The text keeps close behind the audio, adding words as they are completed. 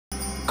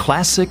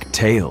Classic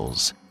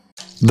Tales.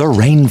 The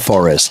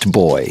Rainforest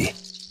Boy.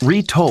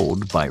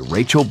 Retold by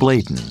Rachel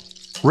Bladen.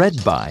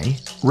 Read by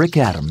Rick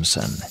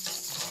Adamson.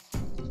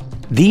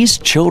 These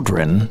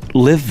children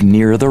live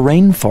near the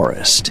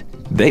rainforest.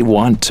 They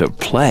want to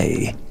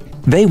play.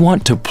 They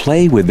want to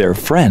play with their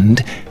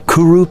friend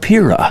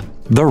Curupira,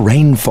 the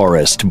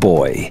rainforest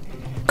boy.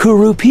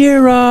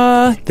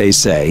 Curupira, they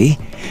say.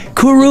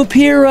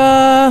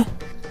 Curupira!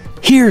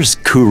 Here's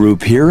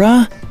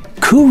Curupira.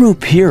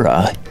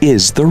 Curupira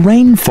is the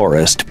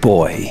rainforest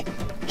boy.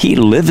 He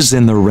lives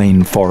in the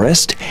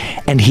rainforest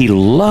and he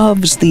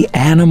loves the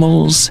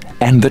animals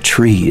and the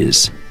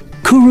trees.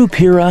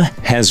 Curupira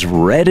has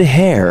red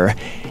hair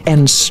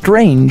and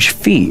strange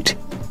feet.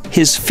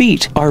 His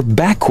feet are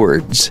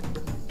backwards.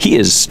 He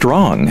is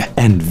strong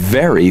and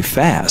very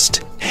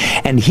fast,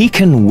 and he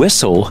can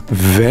whistle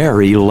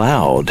very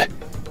loud.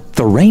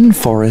 The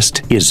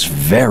rainforest is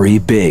very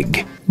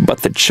big,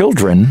 but the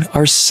children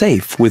are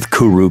safe with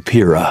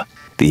Curupira.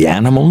 The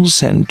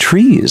animals and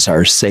trees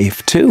are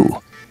safe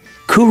too.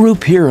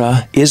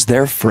 Curupira is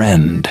their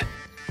friend.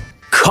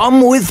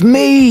 "Come with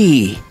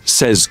me,"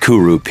 says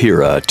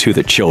Curupira to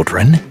the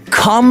children.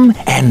 "Come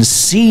and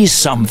see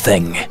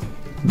something."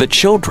 The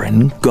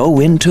children go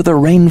into the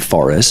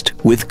rainforest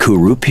with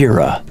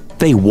Curupira.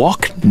 They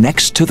walk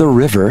next to the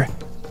river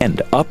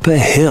and up a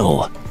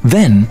hill.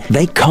 Then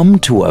they come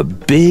to a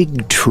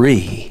big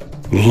tree.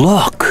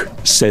 "Look,"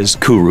 says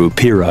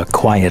Curupira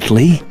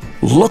quietly.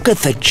 "Look at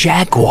the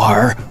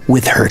jaguar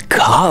with her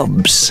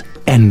cubs."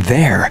 And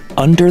there,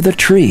 under the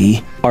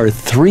tree, are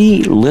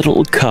 3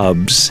 little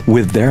cubs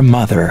with their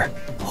mother.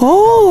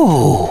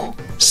 "Oh,"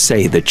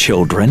 say the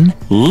children,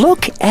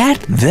 "look at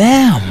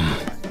them."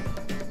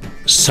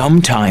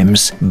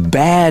 "Sometimes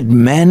bad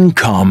men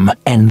come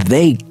and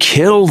they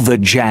kill the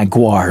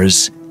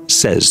jaguars,"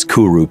 says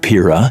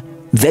Curupira.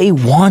 "They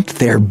want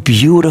their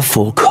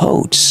beautiful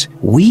coats.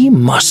 We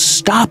must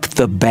stop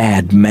the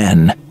bad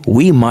men.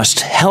 We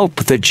must help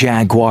the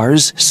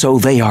jaguars so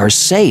they are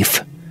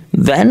safe.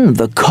 Then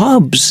the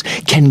cubs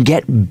can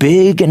get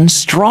big and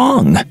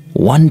strong.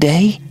 One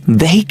day,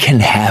 they can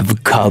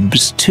have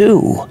cubs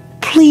too."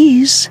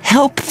 "Please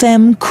help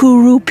them,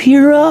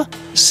 Curupira,"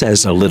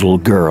 says a little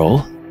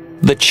girl.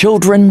 The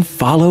children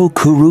follow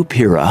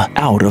Curupira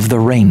out of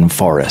the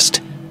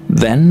rainforest.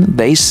 Then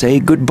they say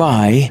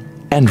goodbye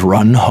and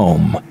run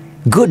home.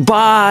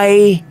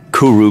 "Goodbye,"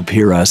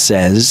 Curupira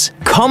says.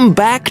 "Come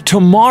back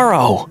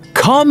tomorrow.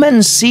 Come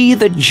and see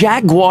the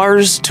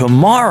jaguars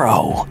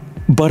tomorrow."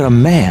 But a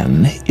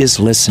man is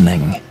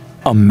listening.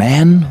 A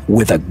man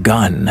with a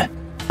gun.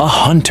 A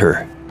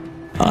hunter.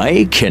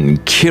 "I can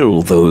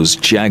kill those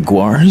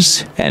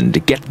jaguars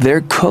and get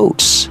their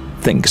coats,"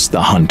 thinks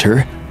the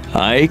hunter.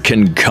 "I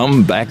can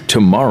come back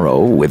tomorrow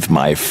with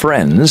my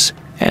friends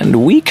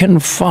and we can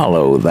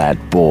follow that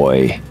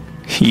boy.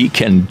 He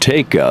can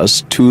take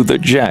us to the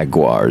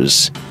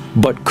jaguars."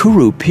 But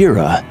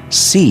Curupira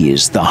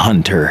sees the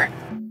hunter.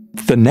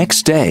 The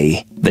next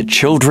day, the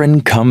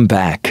children come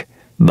back.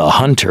 The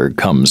hunter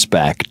comes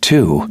back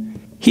too.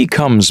 He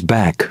comes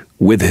back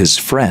with his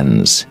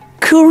friends.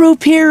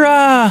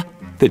 "Curupira,"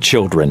 the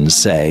children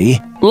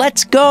say,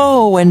 "let's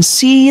go and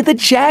see the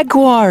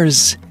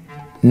jaguars."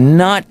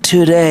 "Not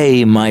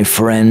today, my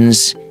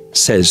friends,"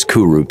 says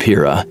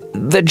Curupira.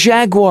 "The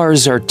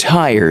jaguars are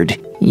tired.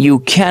 You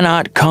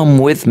cannot come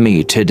with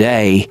me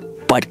today,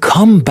 but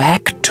come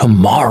back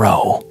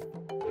tomorrow."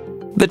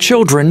 The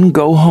children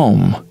go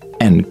home,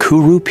 and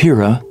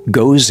Curupira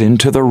goes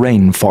into the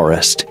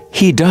rainforest.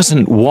 He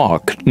doesn't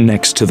walk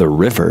next to the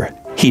river.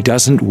 He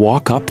doesn't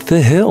walk up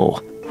the hill.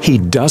 He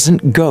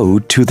doesn't go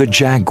to the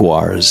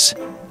jaguars.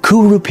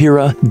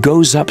 Curupira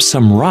goes up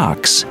some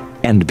rocks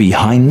and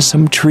behind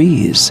some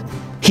trees.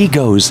 He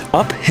goes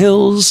up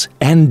hills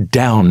and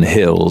down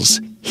hills.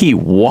 He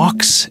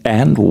walks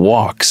and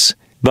walks.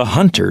 The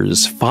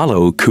hunters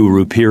follow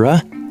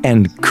Curupira,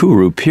 and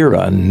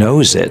Curupira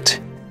knows it.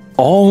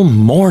 All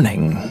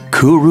morning,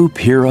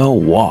 Curupira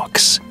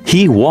walks.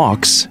 He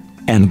walks,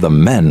 and the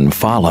men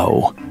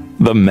follow.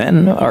 The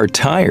men are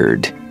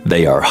tired.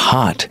 They are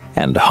hot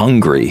and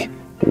hungry.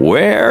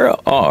 "Where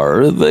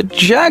are the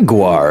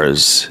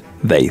jaguars?"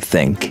 they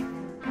think.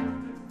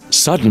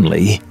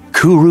 Suddenly,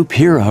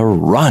 Curupira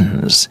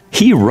runs.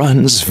 He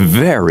runs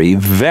very,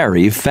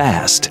 very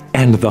fast,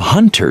 and the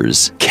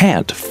hunters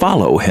can't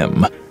follow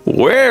him.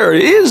 "Where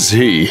is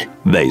he?"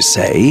 they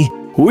say.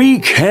 "We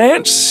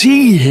can't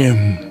see him."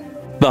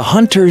 The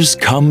hunters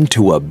come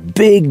to a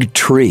big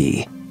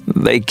tree.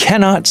 They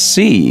cannot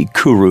see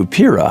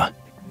Curupira.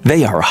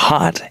 They are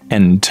hot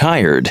and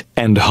tired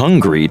and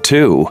hungry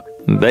too.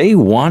 They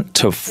want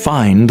to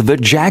find the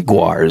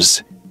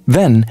jaguars.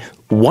 Then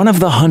one of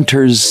the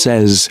hunters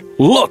says,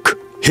 "Look,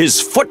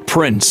 his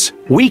footprints!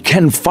 We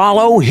can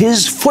follow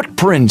his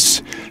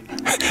footprints!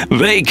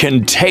 They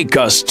can take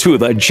us to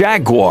the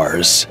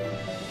jaguars!"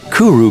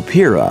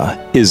 Curupira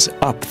is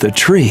up the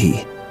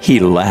tree. He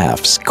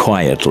laughs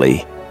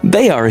quietly.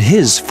 They are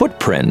his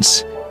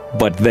footprints,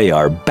 but they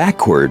are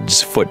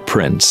backwards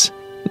footprints.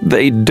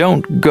 They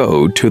don't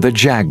go to the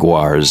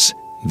jaguars.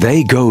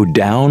 They go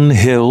down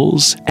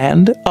hills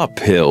and up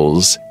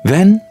hills.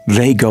 Then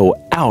they go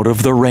out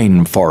of the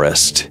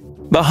rainforest.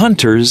 The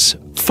hunters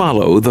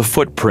follow the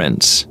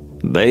footprints.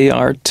 They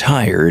are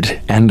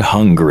tired and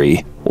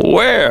hungry.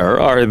 "Where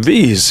are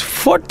these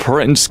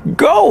footprints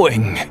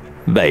going?"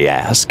 they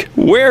ask.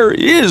 "Where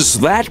is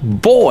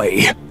that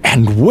boy?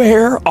 And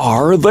where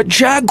are the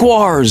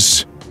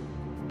jaguars?"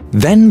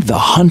 Then the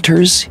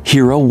hunters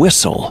hear a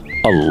whistle,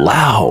 a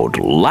loud,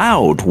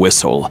 loud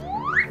whistle.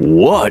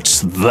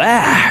 "What's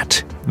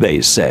that?"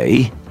 they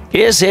say.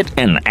 "Is it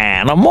an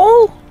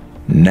animal?"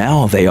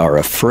 Now they are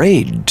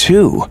afraid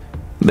too.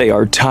 They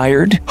are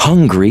tired,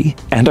 hungry,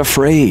 and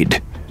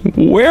afraid.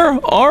 "Where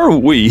are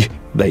we?"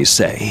 they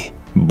say,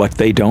 but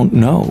they don't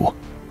know.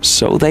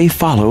 So they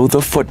follow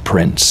the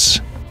footprints.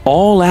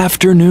 All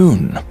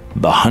afternoon,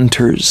 the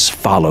hunters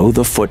follow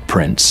the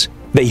footprints.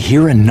 They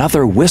hear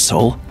another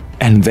whistle,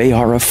 and they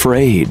are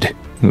afraid.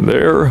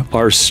 "There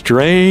are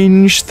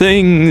strange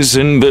things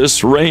in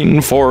this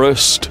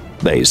rainforest,"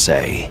 they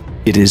say.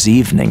 It is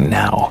evening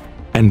now,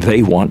 and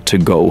they want to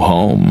go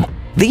home.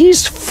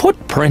 "These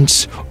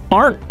footprints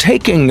aren't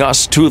taking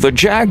us to the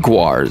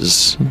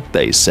jaguars,"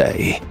 they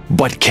say.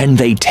 "But can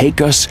they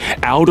take us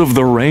out of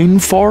the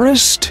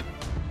rainforest?"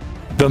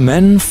 The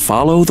men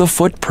follow the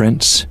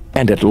footprints,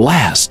 and at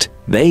last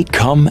they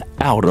come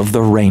out of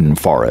the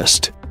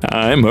rainforest.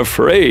 "I'm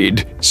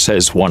afraid,"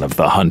 says one of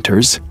the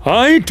hunters.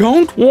 "I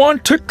don't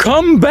want to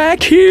come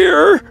back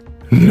here."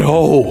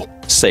 "No,"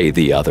 say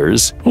the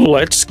others.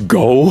 "Let's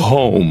go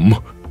home."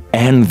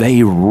 And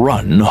they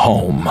run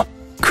home.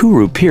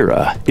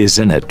 Curupira is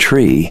in a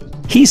tree.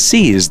 He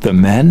sees the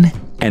men,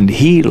 and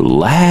he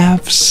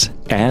laughs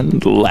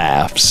and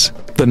laughs.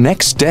 The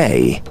next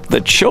day,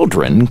 the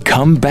children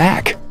come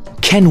back.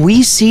 "Can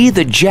we see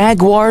the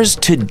jaguars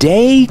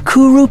today,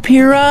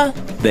 Curupira?"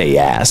 they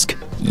ask.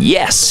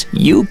 "Yes,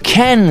 you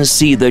can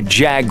see the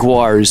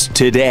jaguars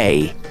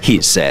today,"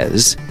 he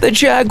says. "The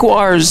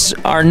jaguars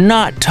are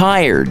not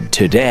tired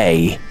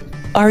today."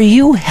 "Are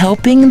you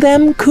helping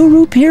them,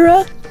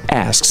 Curupira?"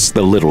 asks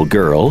the little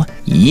girl.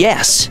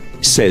 "Yes,"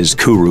 says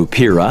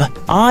Curupira.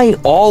 "I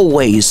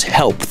always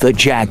help the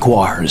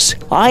jaguars.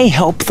 I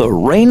help the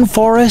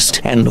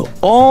rainforest and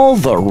all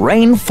the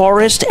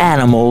rainforest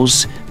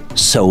animals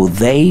so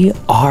they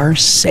are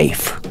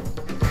safe."